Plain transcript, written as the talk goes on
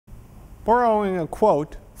Borrowing a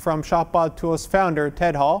quote from ShopBot Tools founder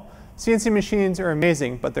Ted Hall, CNC machines are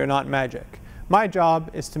amazing, but they're not magic. My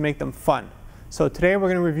job is to make them fun. So today we're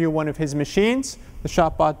going to review one of his machines, the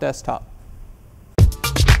ShopBot desktop.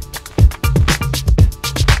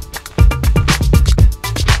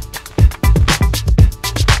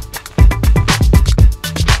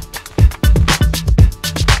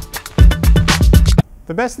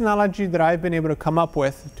 The best analogy that I've been able to come up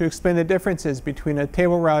with to explain the differences between a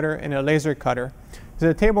table router and a laser cutter is that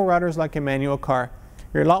a table router is like a manual car.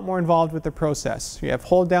 You're a lot more involved with the process. You have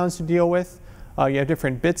hold downs to deal with, you have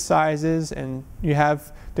different bit sizes, and you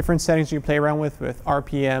have different settings you play around with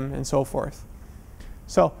RPM and so forth.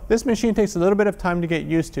 So this machine takes a little bit of time to get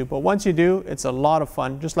used to, but once you do, it's a lot of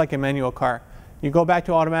fun, just like a manual car. You go back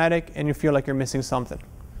to automatic and you feel like you're missing something.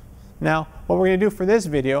 Now, what we're going to do for this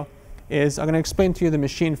video is I'm going to explain to you the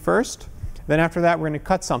machine first. Then after that, we're going to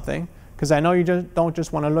cut something, because I know you don't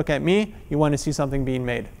just want to look at me, you want to see something being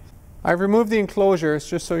made. I've removed the enclosures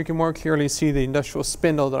just so you can more clearly see the industrial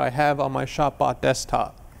spindle that I have on my ShopBot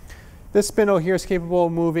desktop. This spindle here is capable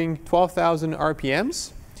of moving 12,000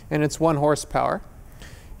 RPMs, and it's 1 horsepower.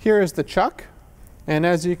 Here is the chuck, and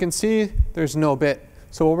as you can see, there's no bit.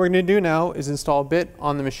 So what we're going to do now is install a bit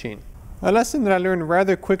on the machine. A lesson that I learned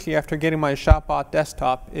rather quickly after getting my ShopBot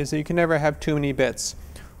desktop is that you can never have too many bits.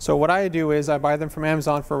 So what I do is I buy them from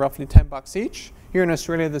Amazon for roughly 10 bucks each. Here in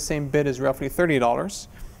Australia, the same bit is roughly $30.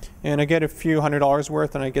 And I get a few $100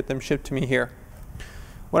 worth and I get them shipped to me here.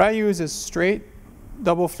 What I use is straight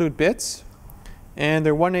double flute bits, and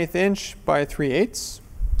they're 1/8 inch by 3/8,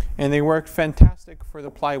 and they work fantastic for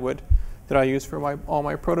the plywood that I use for all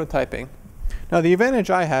my prototyping. Now the advantage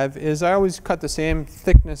I have is I always cut the same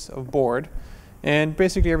thickness of board, and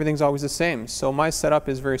basically everything's always the same. So my setup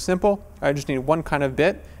is very simple. I just need one kind of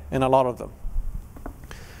bit and a lot of them.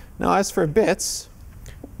 Now as for bits,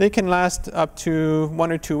 they can last up to 1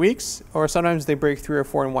 or 2 weeks, or sometimes they break 3 or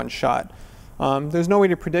 4 in one shot. There's no way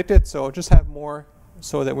to predict it, so just have more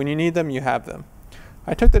so that when you need them, you have them.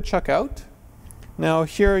 I took the chuck out. Now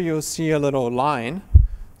here you'll see a little line.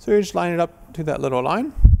 So you just line it up to that little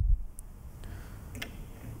line.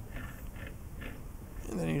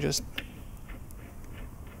 And then you just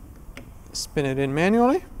spin it in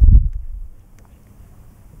manually.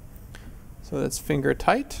 So that's finger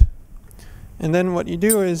tight. And then what you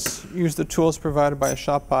do is use the tools provided by a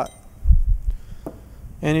ShopBot.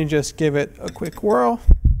 And you just give it a quick whirl.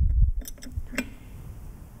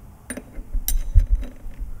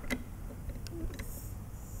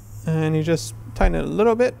 And you just tighten it a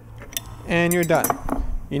little bit, and you're done.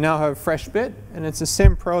 You now have a fresh bit, and it's the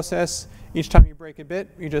same process. Each time you break a bit,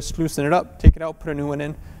 you just loosen it up, take it out, put a new one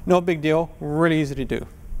in. No big deal, really easy to do.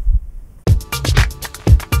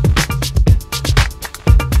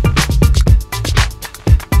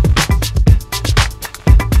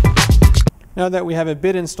 Now that we have a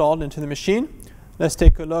bit installed into the machine, let's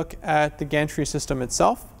take a look at the gantry system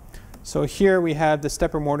itself. So here we have the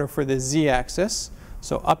stepper motor for the Z-axis.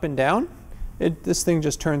 So up and down, this thing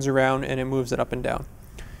just turns around and it moves it up and down.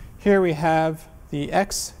 Here we have the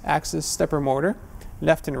X-axis stepper motor,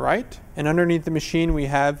 left and right, and underneath the machine we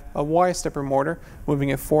have a Y stepper motor moving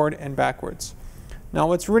it forward and backwards. Now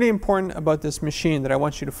what's really important about this machine that I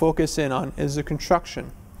want you to focus in on is the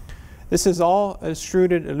construction. This is all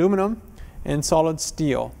extruded aluminum and solid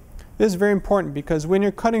steel. This is very important because when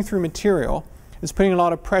you're cutting through material, it's putting a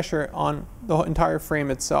lot of pressure on the entire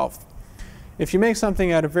frame itself. If you make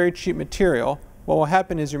something out of very cheap material, what will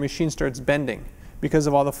happen is your machine starts bending because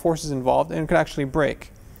of all the forces involved, and it could actually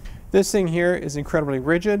break. This thing here is incredibly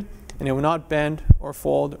rigid, and it will not bend or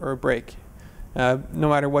fold or break, no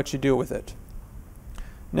matter what you do with it.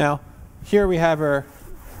 Now, here we have our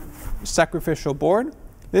sacrificial board.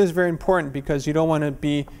 This is very important because you don't want to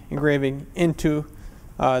be engraving into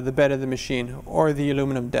the bed of the machine or the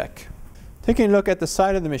aluminum deck. Taking a look at the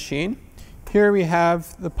side of the machine, here we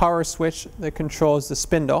have the power switch that controls the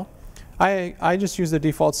spindle. I just use the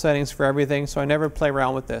default settings for everything, so I never play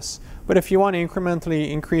around with this. But if you want to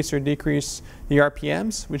incrementally increase or decrease the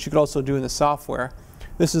RPMs, which you could also do in the software,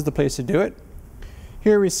 this is the place to do it.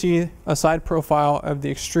 Here we see a side profile of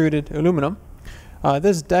the extruded aluminum.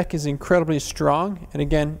 This deck is incredibly strong, and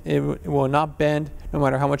again, it will not bend no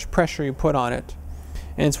matter how much pressure you put on it.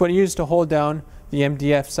 And it's what you use to hold down the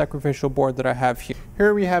MDF sacrificial board that I have here.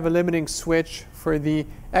 Here we have a limiting switch for the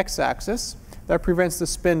X-axis that prevents the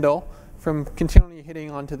spindle from continually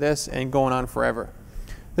hitting onto this and going on forever.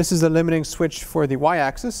 This is a limiting switch for the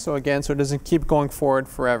Y-axis, so it doesn't keep going forward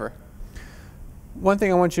forever. One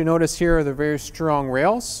thing I want you to notice here are the very strong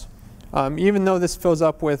rails. Even though this fills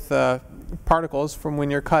up with particles from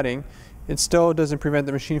when you're cutting, it still doesn't prevent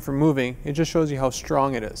the machine from moving. It just shows you how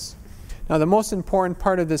strong it is. Now the most important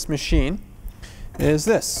part of this machine is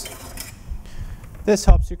this. This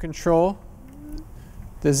helps you control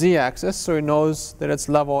the Z-axis so it knows that it's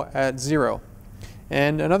level at 0.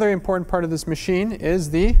 And another important part of this machine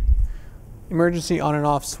is the emergency on and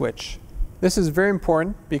off switch. This is very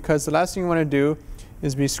important because the last thing you want to do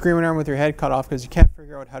is be screaming around with your head cut off because you can't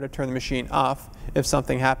figure out how to turn the machine off if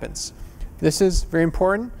something happens. This is very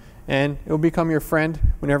important, and it will become your friend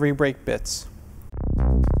whenever you break bits.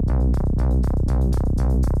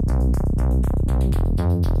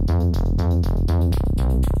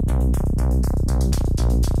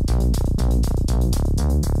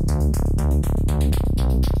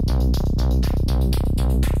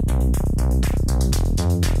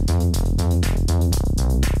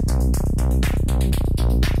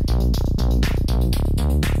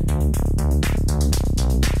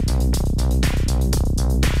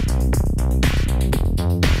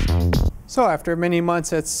 So after many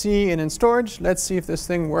months at sea and in storage, let's see if this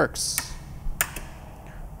thing works.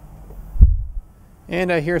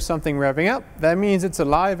 And I hear something revving up. That means it's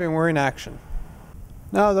alive and we're in action.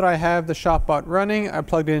 Now that I have the ShopBot running, I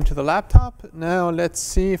plugged it into the laptop. Now let's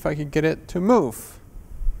see if I can get it to move.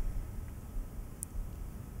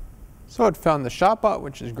 So it found the ShopBot,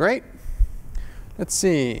 which is great. Let's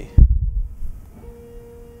see.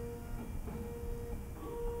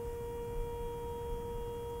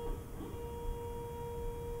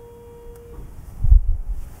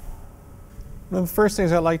 One of the first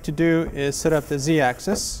things I like to do is set up the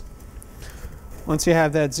Z-axis. Once you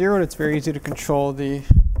have that zeroed, it's very easy to control the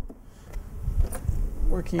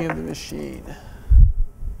working of the machine.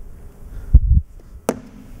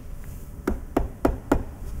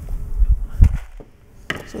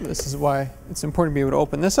 So this is why it's important to be able to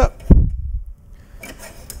open this up.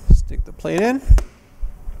 Stick the plate in.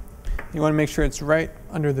 You want to make sure it's right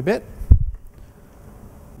under the bit.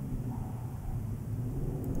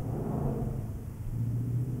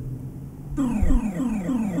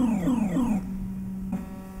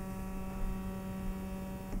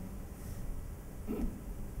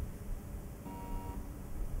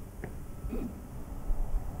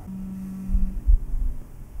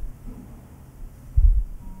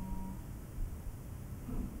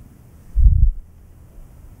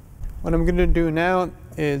 What I'm going to do now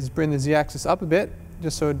is bring the Z-axis up a bit,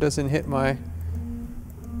 just so it doesn't hit my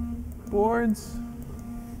boards.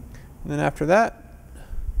 And then after that,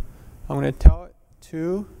 I'm going to tell it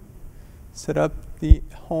to set up the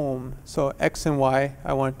home. So X and Y,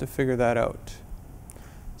 I want it to figure that out.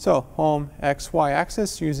 So home, X, Y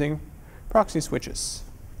axis using proxy switches.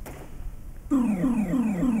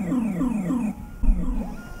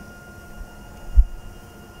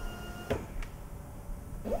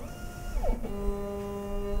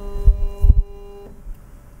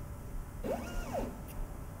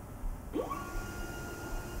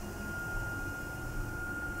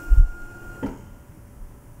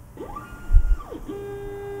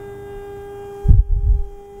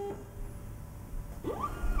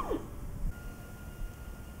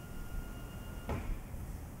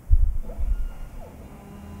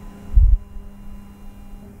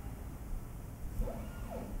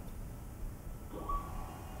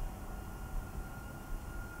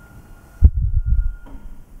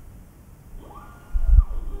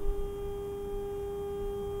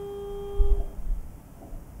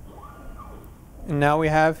 And now we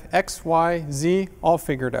have X, Y, Z all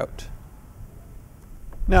figured out.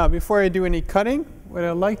 Now, before I do any cutting, what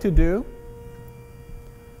I'd like to do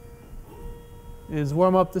is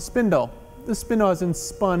warm up the spindle. The spindle hasn't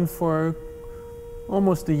spun for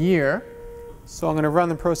almost a year, so I'm going to run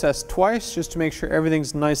the process twice just to make sure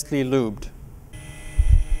everything's nicely lubed.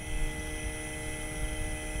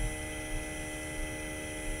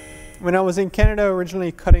 When I was in Canada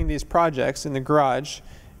originally cutting these projects in the garage,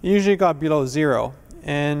 it usually got below 0,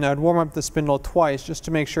 and I'd warm up the spindle twice just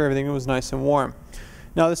to make sure everything was nice and warm.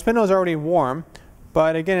 Now the spindle is already warm,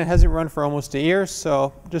 but again it hasn't run for almost a year,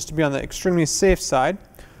 so just to be on the extremely safe side,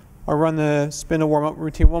 I'll run the spindle warm up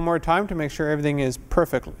routine one more time to make sure everything is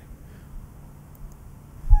perfectly.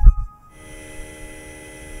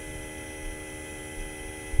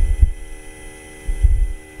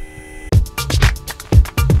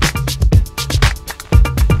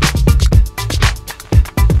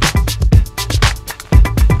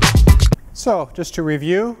 So just to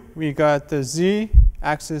review, we got the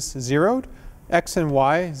Z-axis zeroed, X and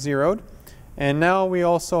Y zeroed, and now we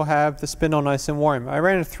also have the spindle nice and warm. I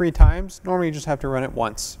ran it 3 times. Normally you just have to run it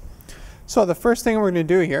once. So the first thing we're going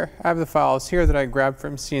to do here, I have the files here that I grabbed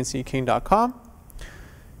from CNCKing.com,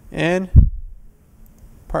 and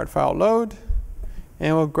part file load,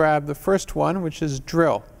 and we'll grab the first one, which is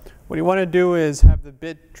drill. What you want to do is have the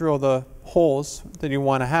bit drill the holes that you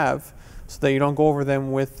want to have so that you don't go over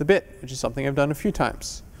them with the bit, which is something I've done a few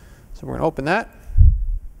times. So we're going to open that,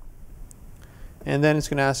 and then it's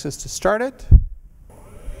going to ask us to start it.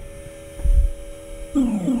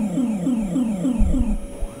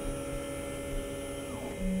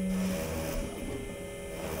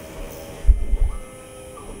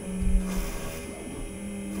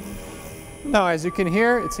 Now, as you can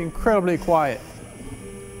hear, it's incredibly quiet.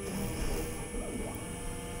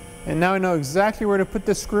 And now I know exactly where to put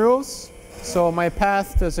the screws, so my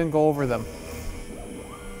path doesn't go over them.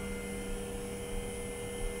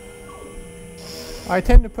 I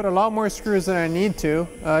tend to put a lot more screws than I need to,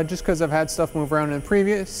 just because I've had stuff move around in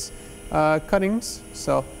previous cuttings.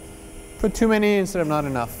 So put too many instead of not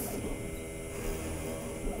enough.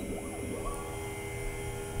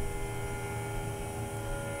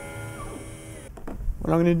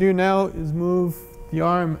 What I'm going to do now is move the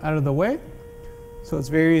arm out of the way, so it's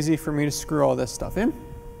very easy for me to screw all this stuff in.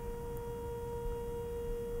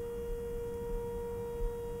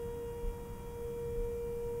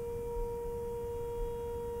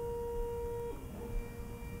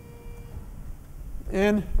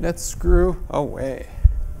 And let's screw away.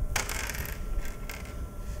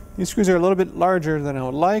 These screws are a little bit larger than I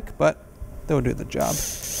would like, but they'll do the job.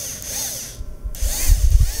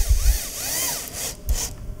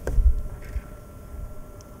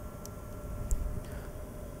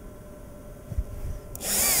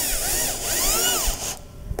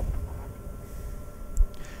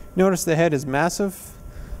 Notice the head is massive.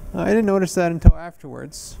 I didn't notice that until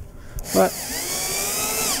afterwards, but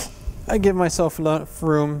I give myself enough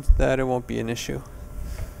room that it won't be an issue.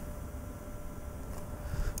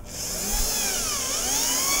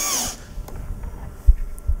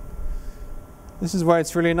 This is why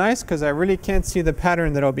it's really nice, because I really can't see the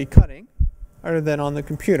pattern that I'll be cutting other than on the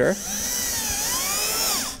computer.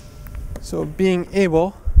 So being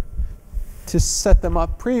able to set them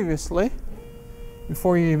up previously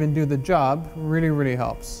before you even do the job really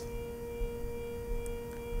helps.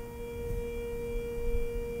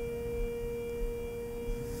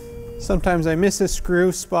 Sometimes I miss a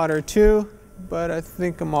screw spot or two, but I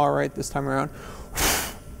think I'm all right this time around.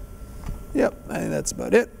 Yep, I think that's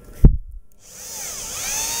about it.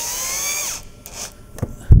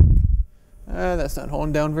 That's not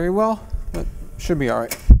holding down very well, but should be all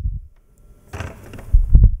right.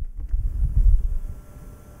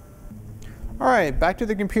 All right, back to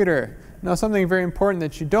the computer. Now, something very important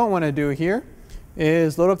that you don't want to do here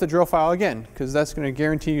is load up the drill file again, because that's going to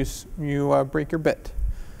guarantee you break your bit.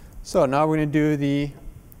 So now we're going to do the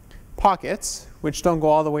pockets, which don't go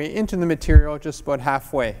all the way into the material, just about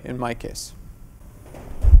halfway in my case.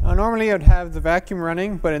 Now, normally I'd have the vacuum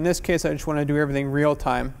running, but in this case I just want to do everything real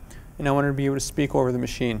time, and I want to be able to speak over the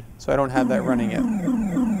machine, so I don't have that running yet.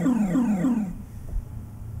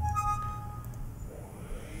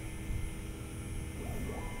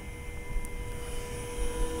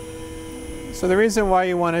 So the reason why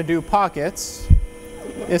you want to do pockets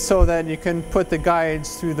is so that you can put the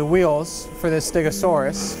guides through the wheels for this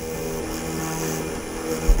Stegosaurus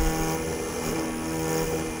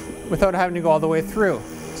without having to go all the way through.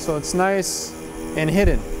 So it's nice and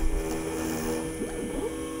hidden.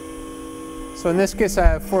 So in this case I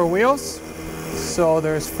have 4 wheels, so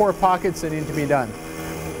there's 4 pockets that need to be done.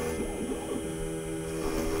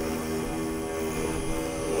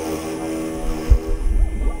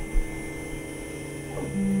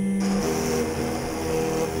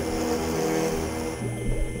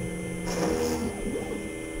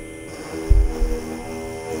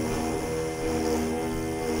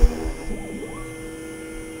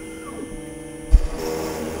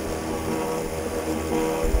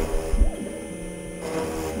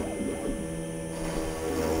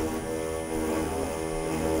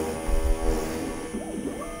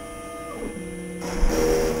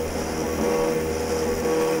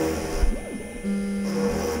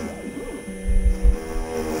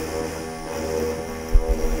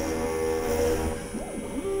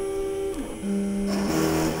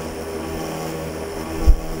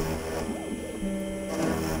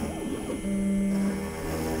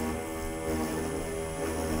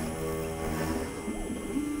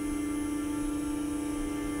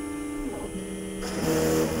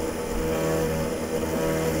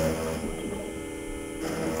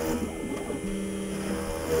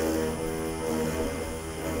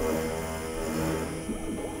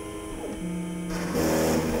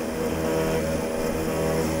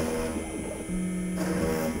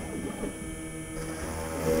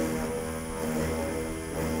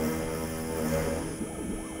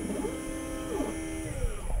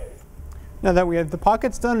 Now that we have the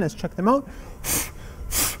pockets done, let's check them out.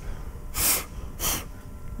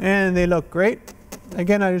 And they look great.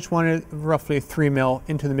 Again, I just wanted roughly 3 mil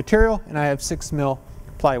into the material, and I have 6 mil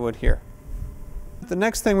plywood here. The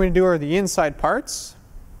next thing we do are the inside parts.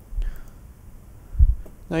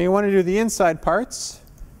 Now you want to do the inside parts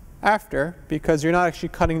after, because you're not actually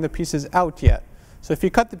cutting the pieces out yet. So if you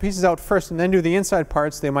cut the pieces out first and then do the inside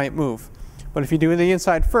parts, they might move. But if you do the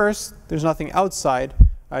inside first, there's nothing outside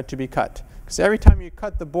to be cut. Because every time you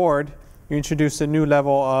cut the board, you introduce a new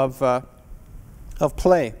level of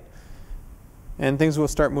play, and things will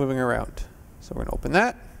start moving around. So we're going to open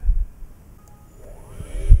that.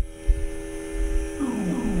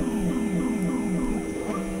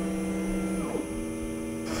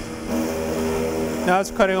 Now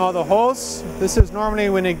it's cutting all the holes. This is normally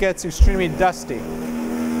when it gets extremely dusty.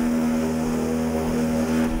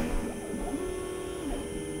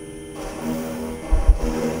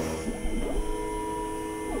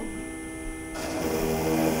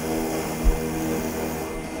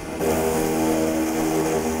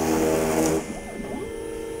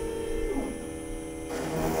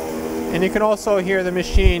 And you can also hear the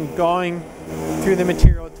machine going through the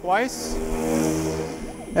material twice.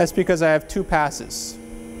 That's because I have 2 passes.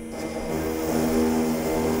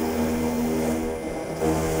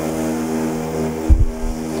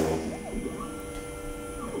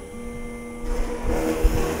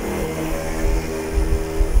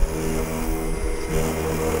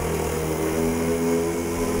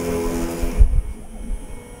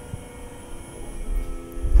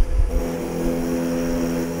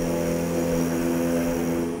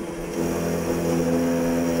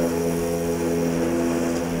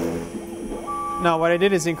 Now what I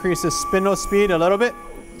did is increase the spindle speed a little bit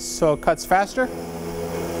so it cuts faster,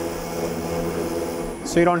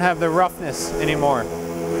 so you don't have the roughness anymore.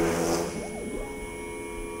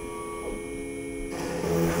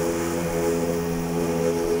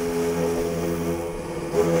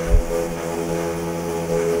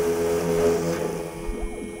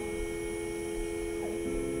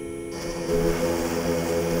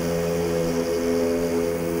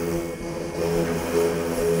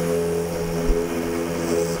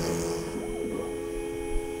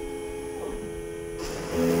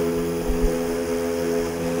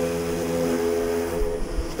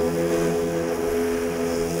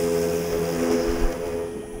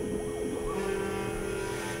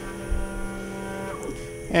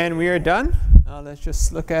 And we are done. Now let's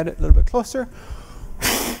just look at it a little bit closer.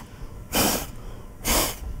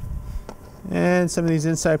 And some of these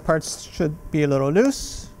inside parts should be a little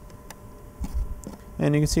loose.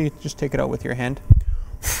 And you can see, just take it out with your hand.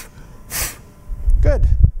 Good.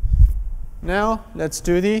 Now let's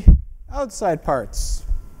do the outside parts.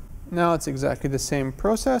 Now it's exactly the same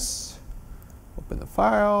process. Open the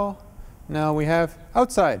file. Now we have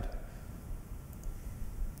outside.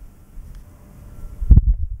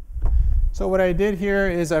 So what I did here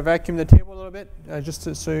is I vacuumed the table a little bit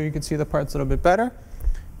just so you can see the parts a little bit better.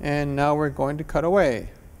 And now we're going to cut away.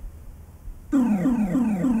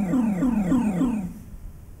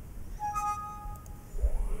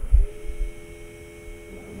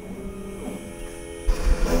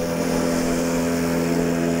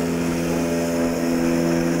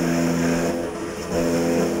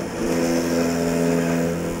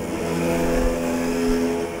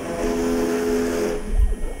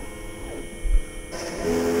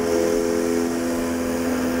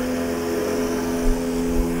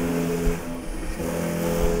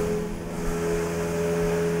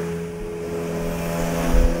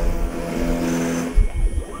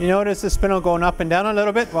 You notice the spindle going up and down a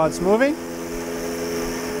little bit while it's moving.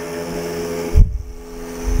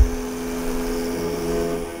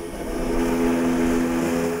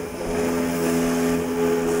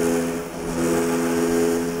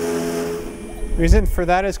 The reason for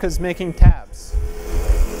that is because it's making tabs.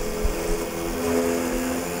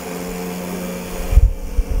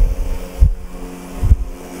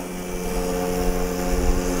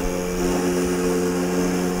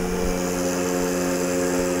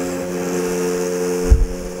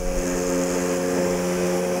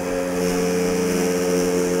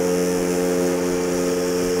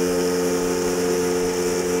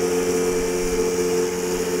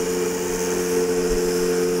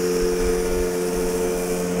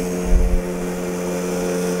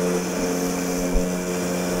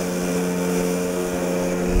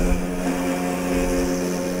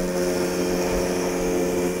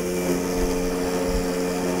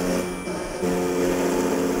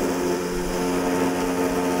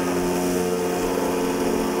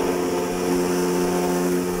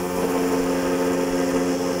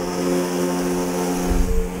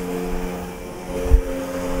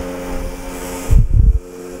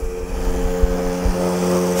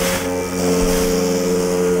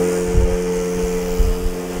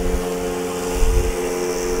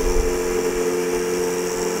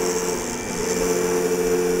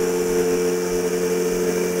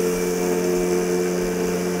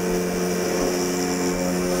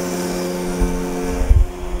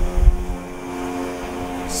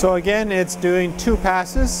 So again, it's doing 2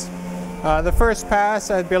 passes. The first pass,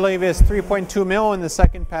 I believe, is 3.2 mil, and the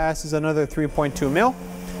second pass is another 3.2 mil.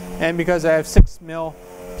 And because I have 6 mil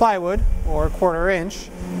plywood, or 1/4 inch,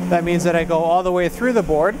 that means that I go all the way through the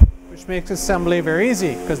board, which makes assembly very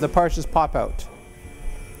easy because the parts just pop out.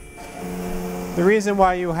 The reason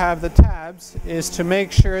why you have the tabs is to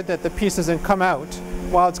make sure that the piece doesn't come out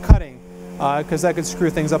while it's cutting, because that could screw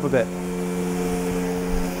things up a bit.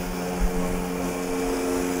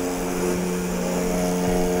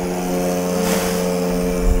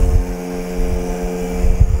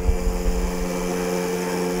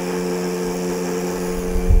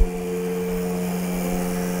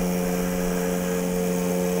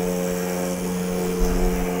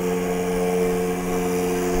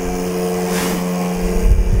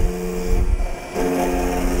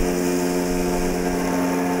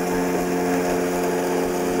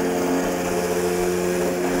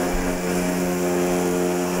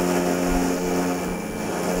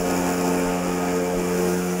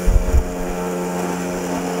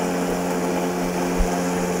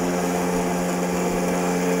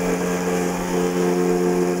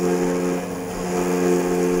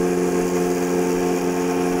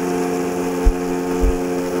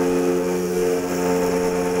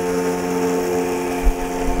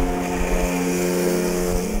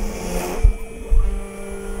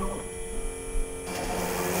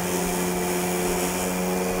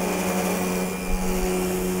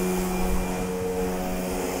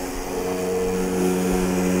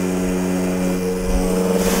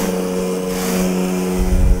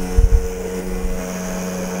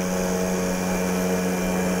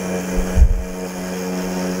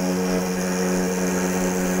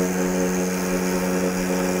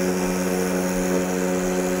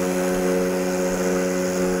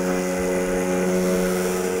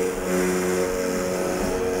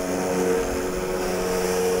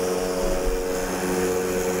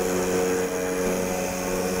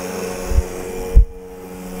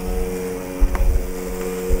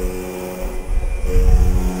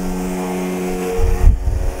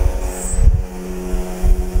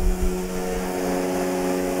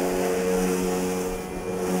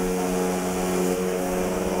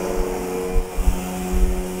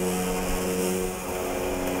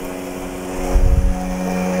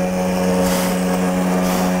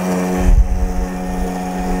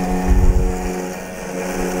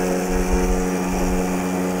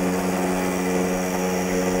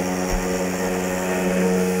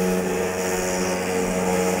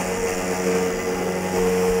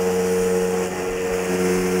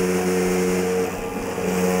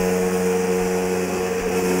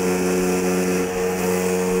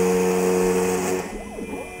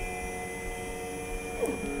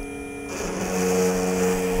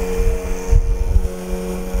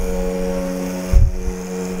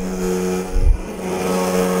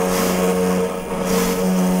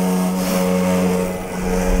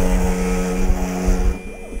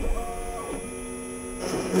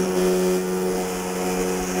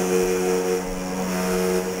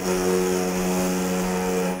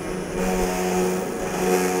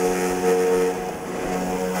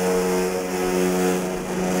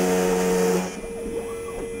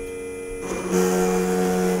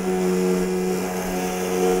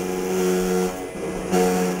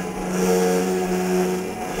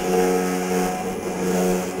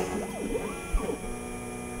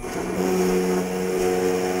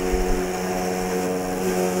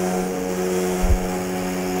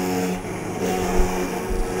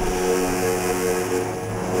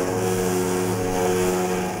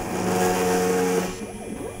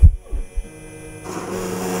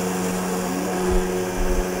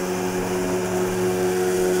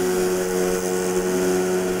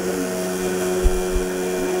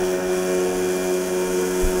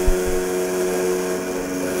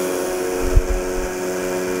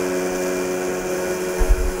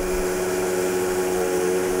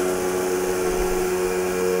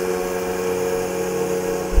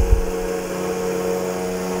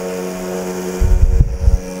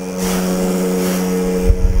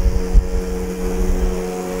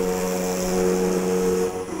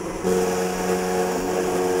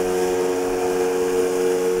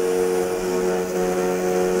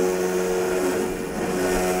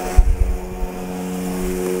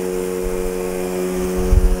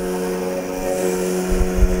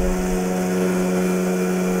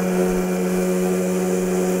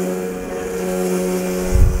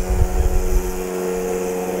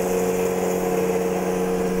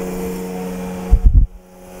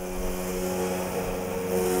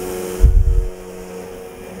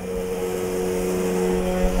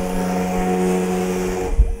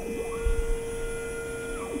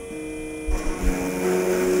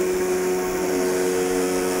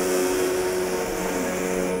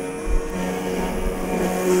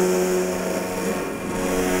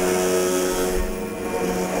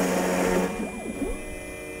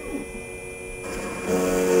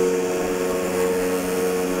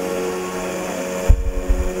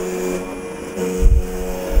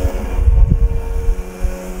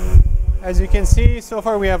 As you can see, so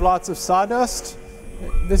far we have lots of sawdust.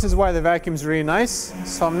 This is why the vacuum is really nice.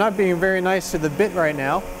 So I'm not being very nice to the bit right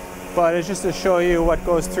now, but it's just to show you what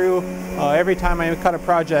goes through every time I cut a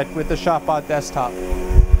project with the ShopBot desktop.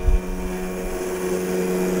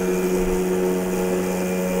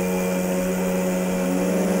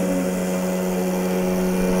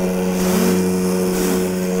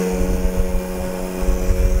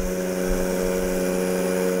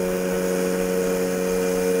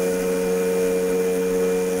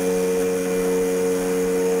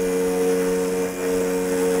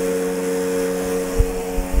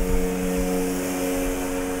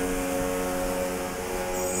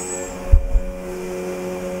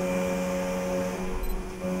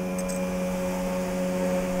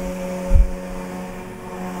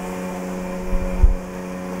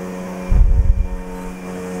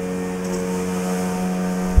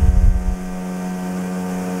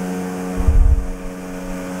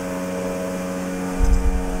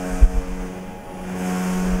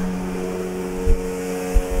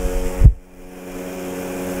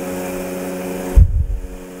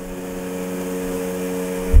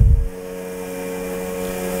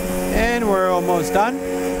 And we're almost done.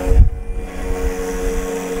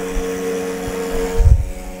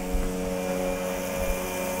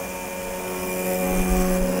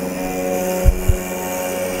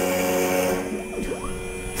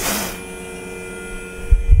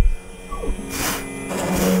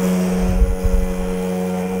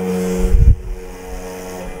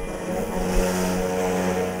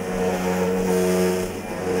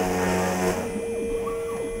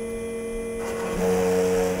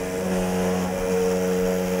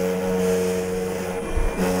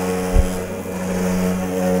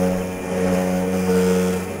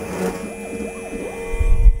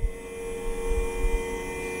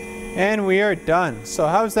 And we are done. So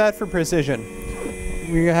how's that for precision?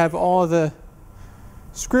 We have all the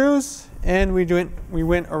screws and we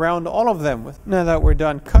went around all of them. Now that we're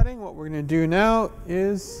done cutting, what we're going to do now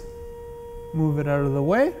is move it out of the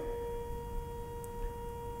way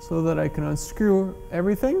so that I can unscrew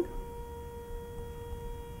everything.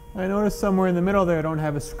 I noticed somewhere in the middle there I don't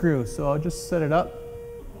have a screw, so I'll just set it up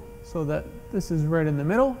so that this is right in the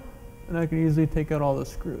middle and I can easily take out all the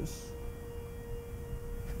screws.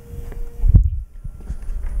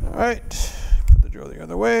 All right, put the drill the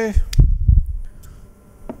other way.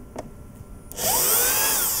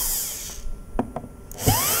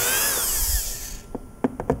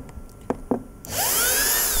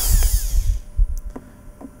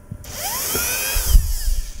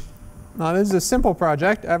 Now this is a simple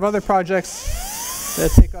project. I have other projects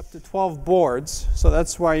that take up to 12 boards, so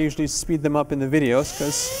that's why I usually speed them up in the videos,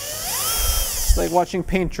 because it's like watching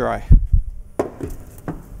paint dry.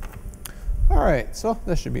 All right, so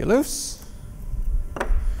this should be loose.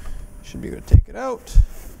 Should be able to take it out.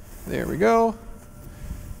 There we go.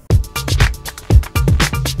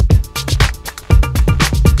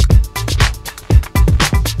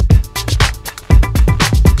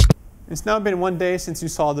 It's now been 1 day since you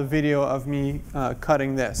saw the video of me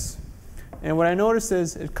cutting this. And what I noticed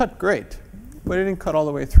is it cut great, but it didn't cut all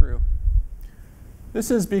the way through.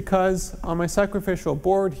 This is because on my sacrificial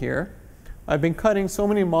board here, I've been cutting so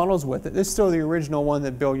many models with it. This is still the original one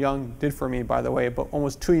that Bill Young did for me, by the way, but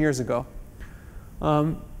almost 2 years ago.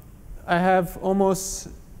 I have almost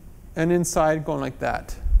an inside going like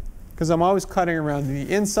that, because I'm always cutting around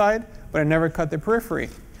the inside, but I never cut the periphery.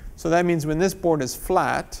 So that means when this board is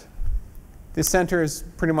flat, the center is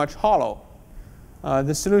pretty much hollow.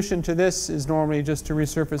 The solution to this is normally just to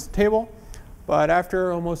resurface the table, but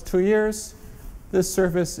after almost 2 years, this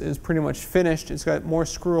surface is pretty much finished. It's got more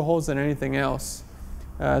screw holes than anything else.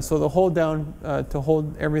 So the hold down to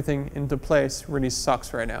hold everything into place really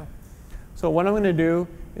sucks right now. So what I'm going to do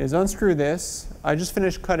is unscrew this. I just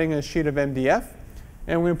finished cutting a sheet of MDF,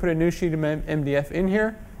 and we're going to put a new sheet of MDF in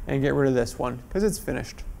here and get rid of this one because it's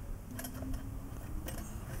finished.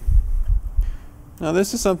 Now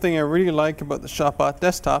this is something I really like about the ShopBot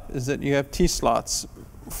desktop, is that you have T-slots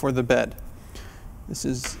for the bed. This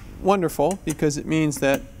is wonderful because it means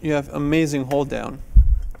that you have amazing hold down.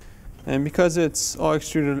 And because it's all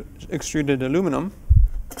extruded aluminum,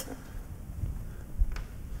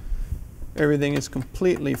 everything is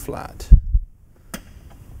completely flat.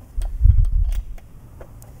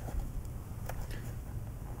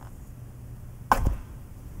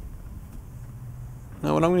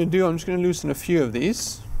 Now what I'm going to do, I'm just going to loosen a few of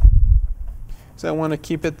these because I want to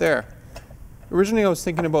keep it there. Originally I was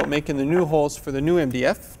thinking about making the new holes for the new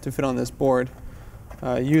MDF to fit on this board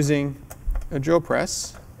using a drill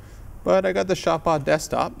press, but I got the ShopBot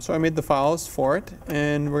desktop, so I made the files for it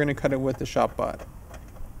and we're going to cut it with the ShopBot.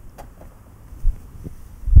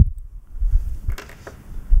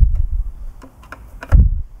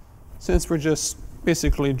 since we're just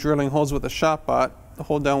basically drilling holes with a ShopBot, the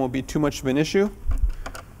hold down will be too much of an issue.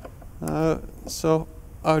 So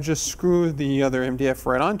I'll just screw the other MDF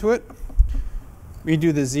right onto it,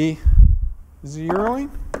 redo the zeroing,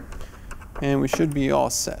 and we should be all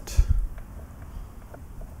set.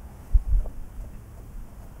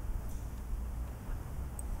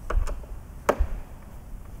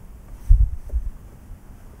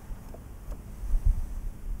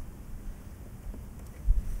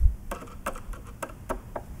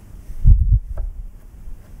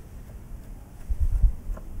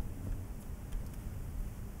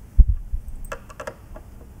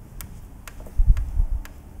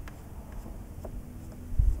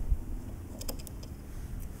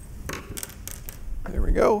 There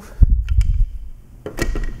we go.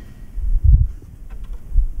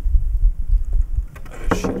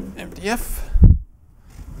 Another sheet of MDF.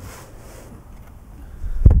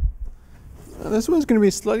 Now this one's going to be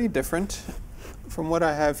slightly different from what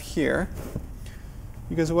I have here,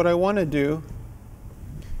 because what I want to do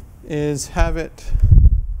is have it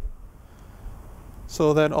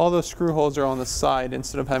so that all the screw holes are on the side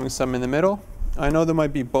instead of having some in the middle. I know there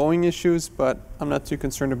might be bowing issues, but I'm not too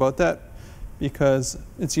concerned about that, because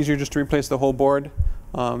it's easier just to replace the whole board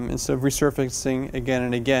instead of resurfacing again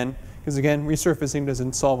and again. Because again, resurfacing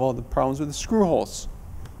doesn't solve all the problems with the screw holes.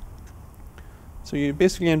 So you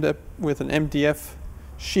basically end up with an MDF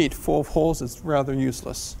sheet full of holes that's rather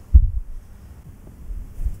useless.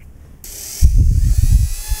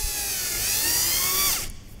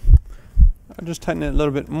 I'll just tighten it a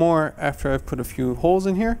little bit more after I've put a few holes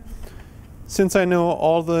in here. Since I know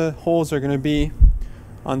all the holes are going to be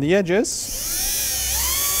on the edges,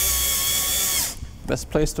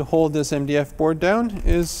 best place to hold this MDF board down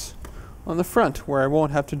is on the front, where I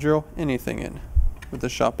won't have to drill anything in with the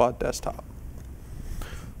ShopBot desktop.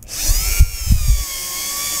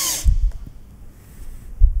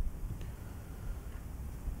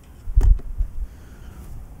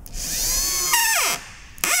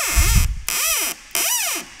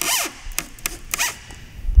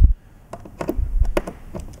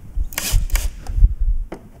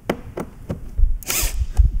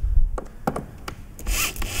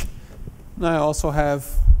 I also have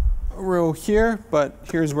a row here, but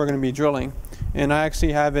here's where we're going to be drilling. And I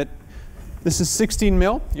actually have it, this is 16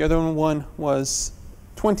 mil, the other one was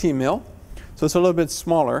 20 mil. So it's a little bit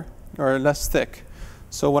smaller, or less thick.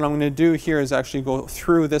 So what I'm going to do here is actually go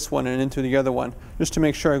through this one and into the other one, just to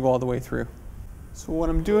make sure I go all the way through. So what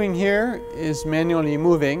I'm doing here is manually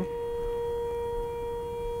moving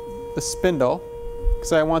the spindle,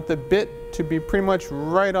 because I want the bit to be pretty much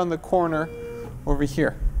right on the corner over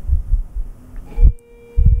here.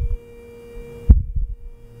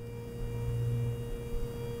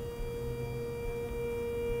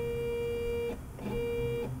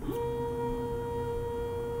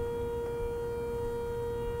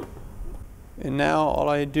 And now all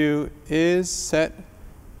I do is set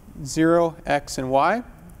 0, X, and Y.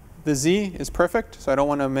 The Z is perfect, so I don't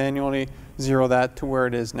want to manually zero that to where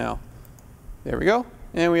it is now. There we go.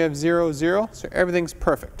 And we have 0, 0, so everything's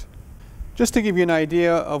perfect. Just to give you an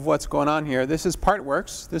idea of what's going on here, this is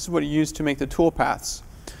Partworks. This is what you use to make the tool paths.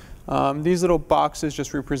 These little boxes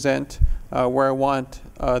just represent where I want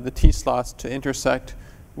the T-slots to intersect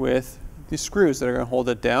with the screws that are going to hold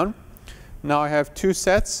it down. Now I have two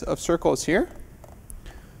sets of circles here.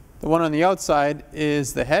 The one on the outside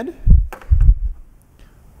is the head,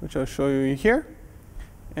 which I'll show you here.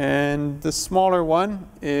 And the smaller one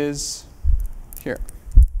is here.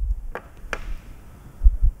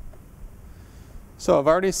 So I've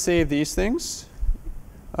already saved these things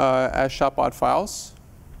as ShopBot files.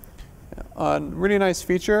 A really nice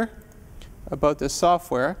feature about this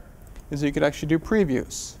software is that you could actually do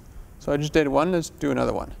previews. So I just did one, let's do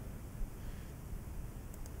another one.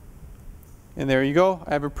 And there you go.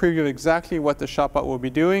 I have a preview of exactly what the ShopBot will be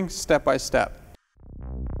doing step by step.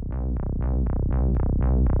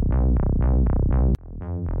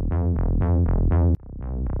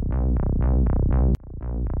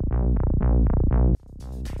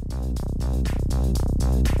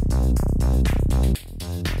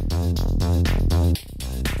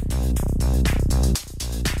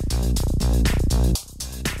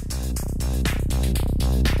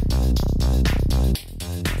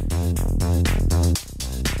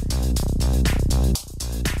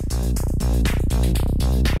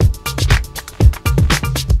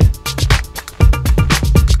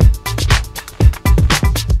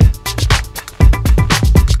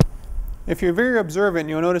 If you're very observant,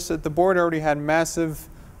 you'll notice that the board already had massive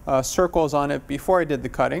circles on it before I did the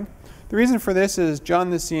cutting. The reason for this is John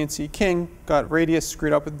the CNC King got radius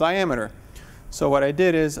screwed up with diameter. So what I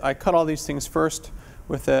did is I cut all these things first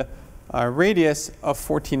with a radius of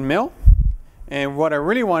 14 mil. And what I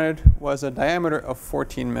really wanted was a diameter of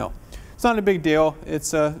 14 mil. It's not a big deal.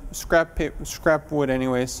 It's a scrap wood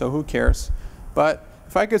anyway, so who cares? But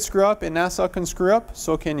if I could screw up and NASA can screw up,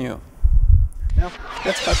 so can you. Now,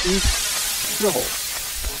 let's cut these drill holes.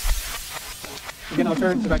 Again, I'll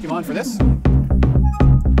turn the vacuum on for this.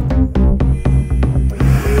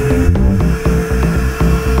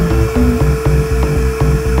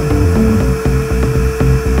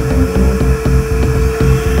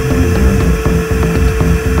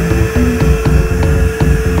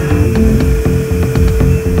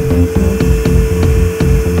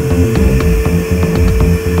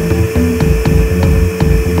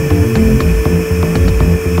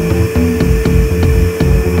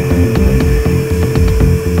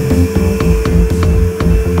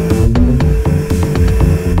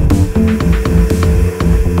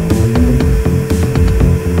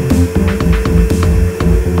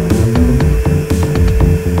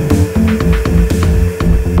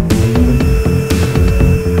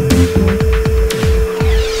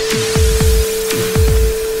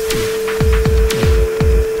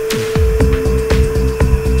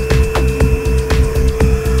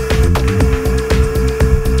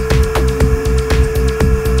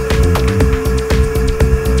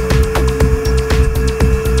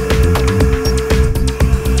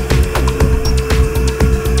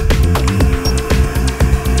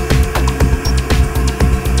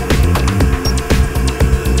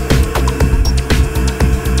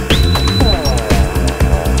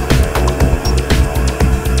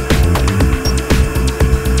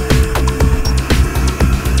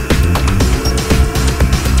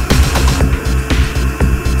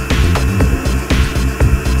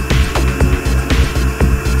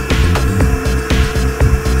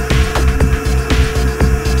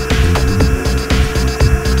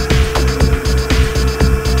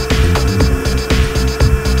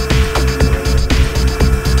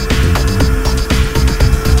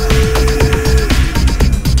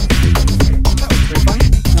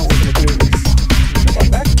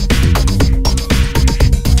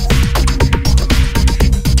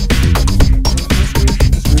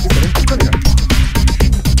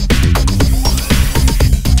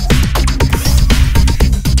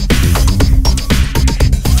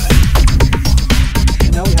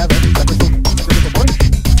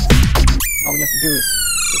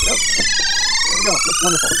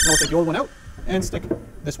 Wonderful. Now we'll take the old one out and stick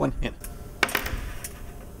this one in.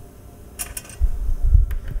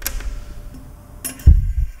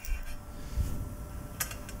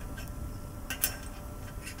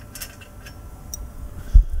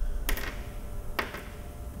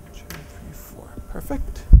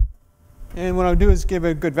 Perfect. And what I'll do is give it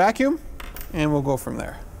a good vacuum and we'll go from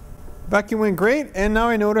there. Vacuum went great, and now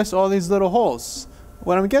I notice all these little holes.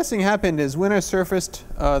 What I'm guessing happened is when I surfaced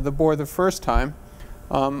the board the first time,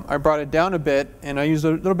 I brought it down a bit and I used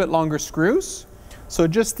a little bit longer screws. So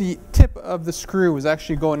just the tip of the screw was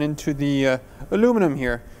actually going into the aluminum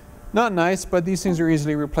here. Not nice, but these things are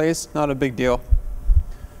easily replaced, not a big deal.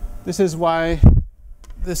 This is why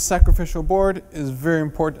this sacrificial board is very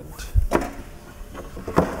important.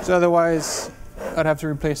 So otherwise, I'd have to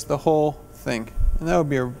replace the whole thing, and that would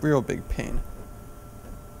be a real big pain.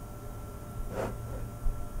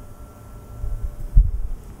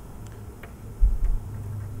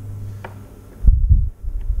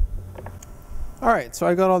 Alright, so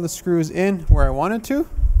I got all the screws in where I wanted to,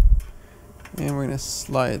 and we're going to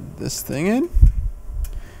slide this thing in.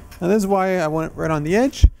 Now this is why I want it right on the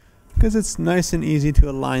edge, because it's nice and easy to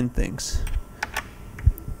align things.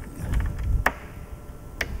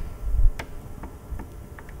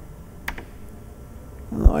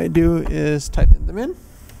 All I do is tighten them in,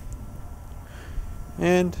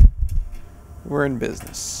 and we're in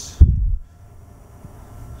business.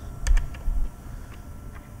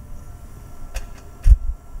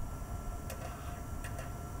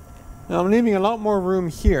 Now I'm leaving a lot more room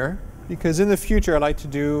here because in the future I like to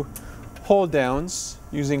do hold downs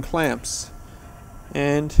using clamps.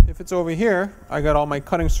 And if it's over here, I got all my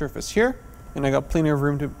cutting surface here, and I got plenty of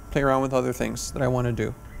room to play around with other things that I want to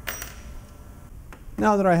do.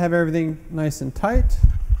 Now that I have everything nice and tight,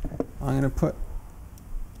 I'm going to put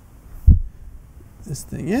this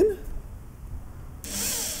thing in.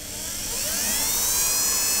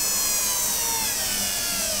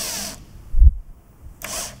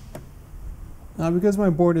 Now because my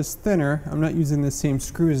board is thinner, I'm not using the same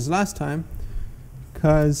screws as last time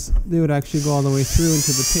because they would actually go all the way through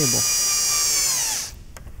into the table.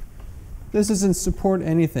 This doesn't support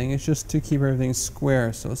anything, it's just to keep everything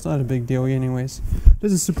square, so it's not a big deal anyways. It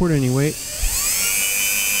doesn't support any weight.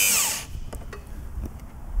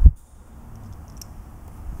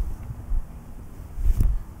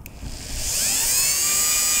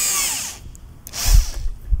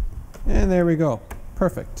 And there we go.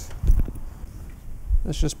 Perfect.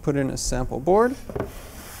 Let's just put in a sample board.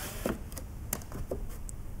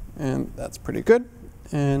 And that's pretty good.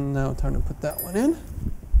 And now time to put that one in.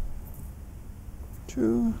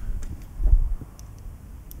 2.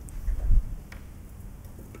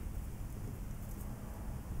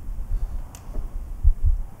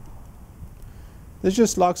 This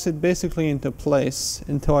just locks it basically into place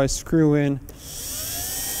until I screw in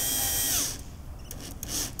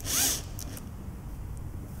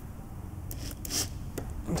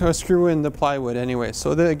the plywood anyway.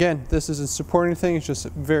 So again, this isn't supporting anything, it's just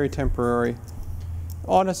very temporary.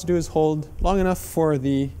 All it has to do is hold long enough for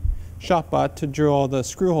the ShopBot to drill all the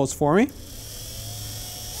screw holes for me.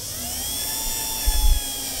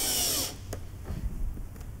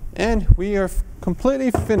 And we are completely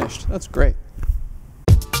finished. That's great.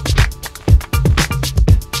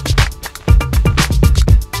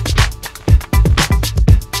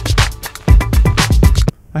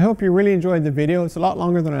 I hope you really enjoyed the video. It's a lot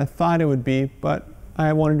longer than I thought it would be, but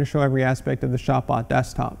I wanted to show every aspect of the ShopBot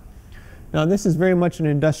desktop. Now this is very much an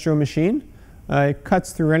industrial machine. It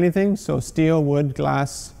cuts through anything, so steel, wood,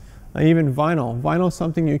 glass, even vinyl. Vinyl is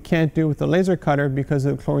something you can't do with the laser cutter because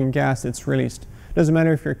of the chlorine gas that's released. It doesn't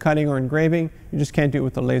matter if you're cutting or engraving, you just can't do it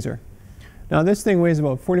with the laser. Now this thing weighs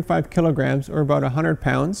about 45 kilograms or about 100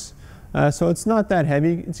 pounds, so it's not that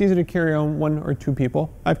heavy. It's easy to carry on 1 or 2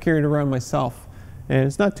 people. I've carried it around myself. And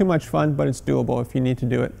it's not too much fun, but it's doable if you need to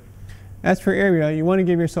do it. As for area, you want to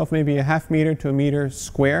give yourself maybe a ½ meter to a meter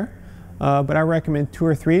square, but I recommend 2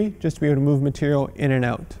 or 3 just to be able to move material in and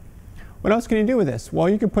out. What else can you do with this? Well,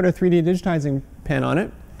 you can put a 3D digitizing pen on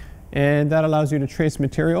it, and that allows you to trace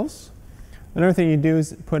materials. Another thing you do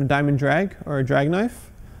is put a diamond drag or a drag knife.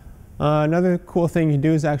 Another cool thing you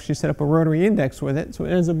do is actually set up a rotary index with it, so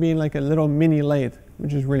it ends up being like a little mini lathe,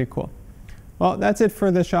 which is really cool. Well, that's it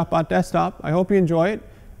for the ShopBot desktop. I hope you enjoy it.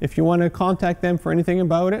 If you want to contact them for anything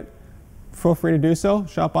about it, feel free to do so,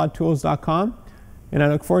 shopbottools.com. And I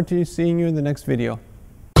look forward to seeing you in the next video.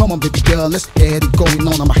 Come on, baby girl, let's get it going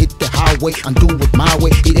on. I'ma hit the highway and do it my way.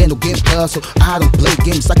 It ain't no game, so I don't play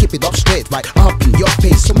games. I keep it up straight, right up in your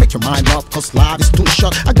face. So make your mind up, cause life is too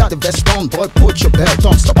short. I got the vest on, boy, put your belt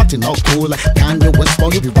on. Stop acting all cool like Kanye West.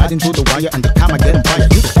 You'll be riding through the wire and the time I get by.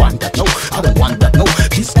 You the one that no, I don't want that, no.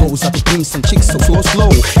 These goes are the things and chicks so slow.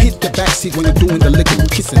 Hit the backseat when you're doing the licking,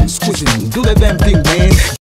 kissing, squeezing. Do the damn thing, man.